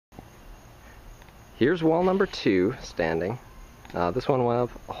here's wall number 2 standing. This one went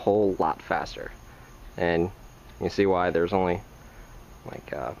up a whole lot faster, and you can see why. There's only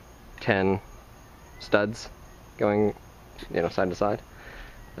like 10 studs going, side to side.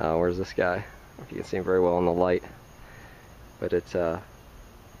 Whereas this guy, I don't know if you can see him very well in the light, but it had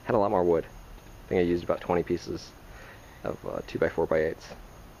a lot more wood. I think I used about 20 pieces of 2x4x8s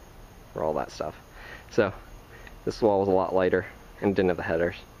for all that stuff. So this wall was a lot lighter and didn't have the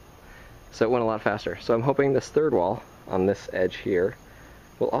headers, so it went a lot faster. So I'm hoping this third wall on this edge here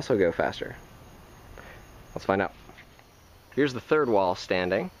will also go faster. Let's find out. Here's the third wall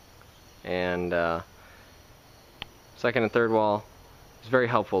standing, and second and third wall, it's very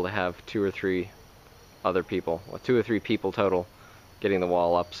helpful to have 2 or 3 other people, well, 2 or 3 people total, getting the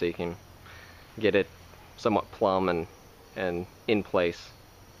wall up so you can get it somewhat plumb and in place.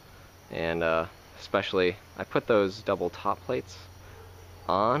 And especially, I put those double top plates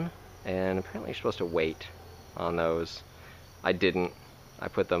on, and apparently you're supposed to wait on those. I didn't. I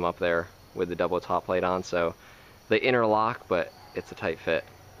put them up there with the double top plate on, so they interlock, but it's a tight fit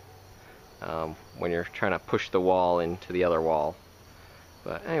when you're trying to push the wall into the other wall.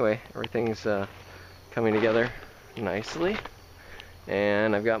 But anyway, everything's coming together nicely,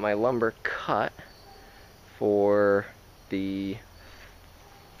 and I've got my lumber cut for the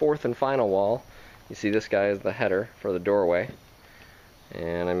 4th and final wall. You see this guy is the header for the doorway,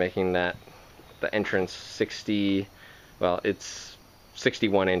 and I'm making that the entrance 60, well, it's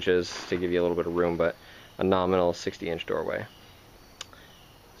 61 inches to give you a little bit of room, but a nominal 60-inch doorway.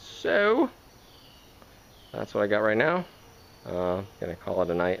 So that's what I got right now. Gonna call it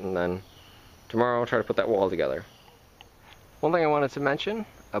a night, and then tomorrow I'll try to put that wall together. One thing I wanted to mention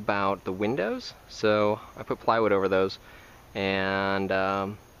about the windows, so I put plywood over those, and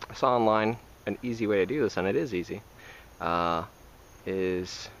I saw online an easy way to do this, and it is easy,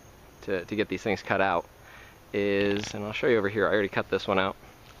 is to get these things cut out, and I'll show you over here. I already cut this one out,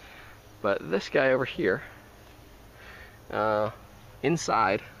 but this guy over here,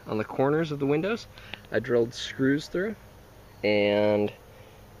 inside on the corners of the windows, I drilled screws through and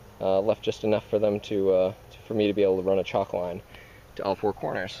left just enough for them for me to be able to run a chalk line to all 4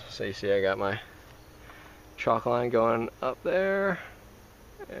 corners. So you see I got my chalk line going up there,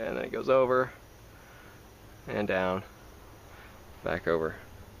 and then it goes over and down, back over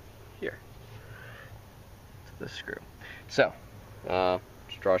here to this screw. So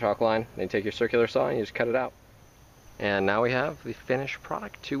just draw a chalk line, then you take your circular saw and you just cut it out. And now we have the finished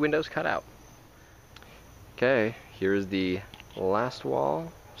product, 2 windows cut out. Okay, here's the last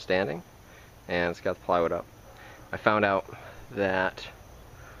wall standing, and it's got the plywood up. I found out that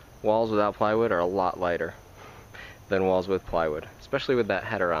walls without plywood are a lot lighter than walls with plywood, especially with that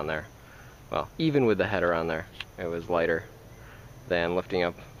header on there. Well, even with the header on there, it was lighter than lifting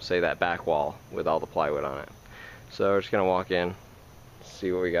up, say, that back wall with all the plywood on it. So we're just gonna walk in,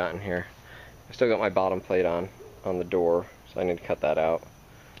 see what we got in here. I still got my bottom plate on the door, so I need to cut that out.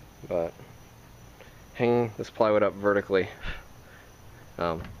 But hanging this plywood up vertically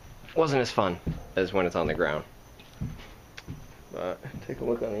wasn't as fun as when it's on the ground. But take a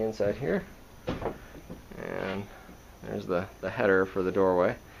look on the inside here, and there's the header for the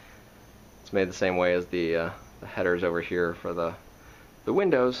doorway. It's made the same way as the headers over here for the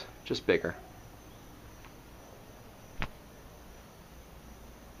windows, just bigger.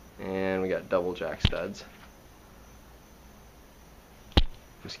 And we got double jack studs.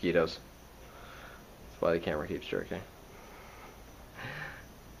 Mosquitoes. That's why the camera keeps jerking.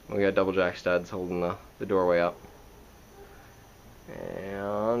 We got double jack studs holding the doorway up.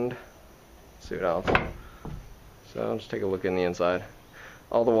 And let's see what else. So just take a look in the inside.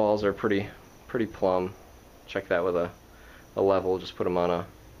 All the walls are pretty plumb. Check that with a level. Just put them on a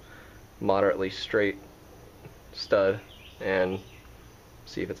moderately straight stud and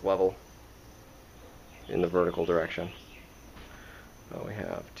see if it's level in the vertical direction. Well, we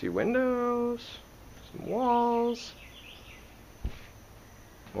have 2 windows, some walls,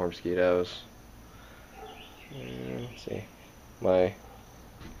 more mosquitoes. And let's see, my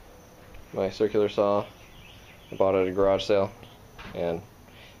circular saw, I bought it at a garage sale, and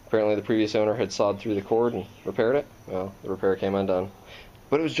apparently the previous owner had sawed through the cord and repaired it. Well, the repair came undone,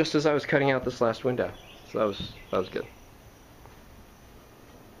 but it was just as I was cutting out this last window, so that was good.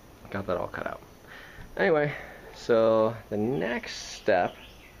 Got that all cut out. Anyway, so the next step,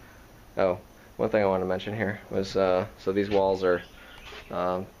 one thing I wanted to mention here was, so these walls are,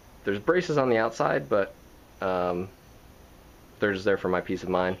 there's braces on the outside, but they're just there for my peace of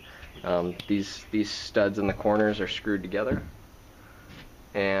mind. These studs in the corners are screwed together,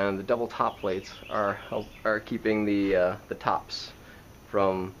 and the double top plates are keeping the tops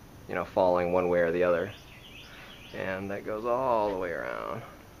from you know, falling one way or the other. And that goes all the way around.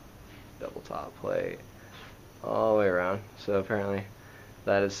 Double top plate, all the way around. So apparently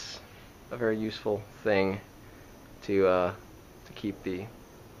that is a very useful thing to keep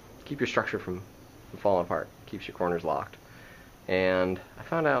your structure from falling apart. Keeps your corners locked. And I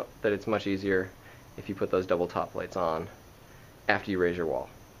found out that it's much easier if you put those double top plates on after you raise your wall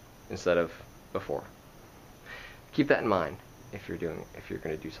instead of before. Keep that in mind if you're going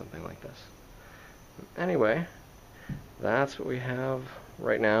to do something like this. Anyway, that's what we have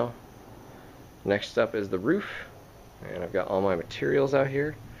right now. Next up is the roof, and I've got all my materials out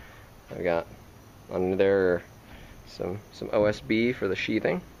here. I've got under there some OSB for the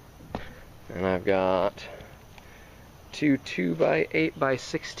sheathing, and I've got two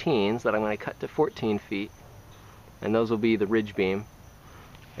 2x8x16s that I'm going to cut to 14 feet, and those will be the ridge beam.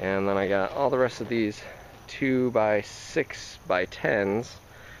 And then I got all the rest of these 2x6x10s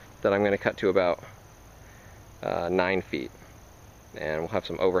that I'm going to cut to about 9 feet, and we'll have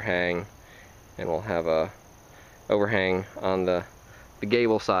some overhang, and we'll have a overhang on the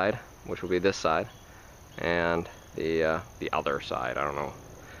gable side, which will be this side, and the other side. I don't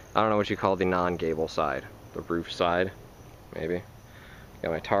know what you call the non-gable side, the roof side, maybe.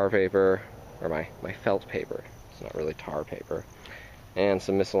 Got my tar paper, or my felt paper. It's not really tar paper, and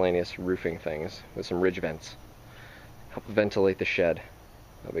some miscellaneous roofing things with some ridge vents. Help ventilate the shed.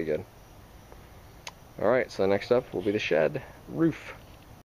 That'll be good. Alright, so next up will be the shed roof.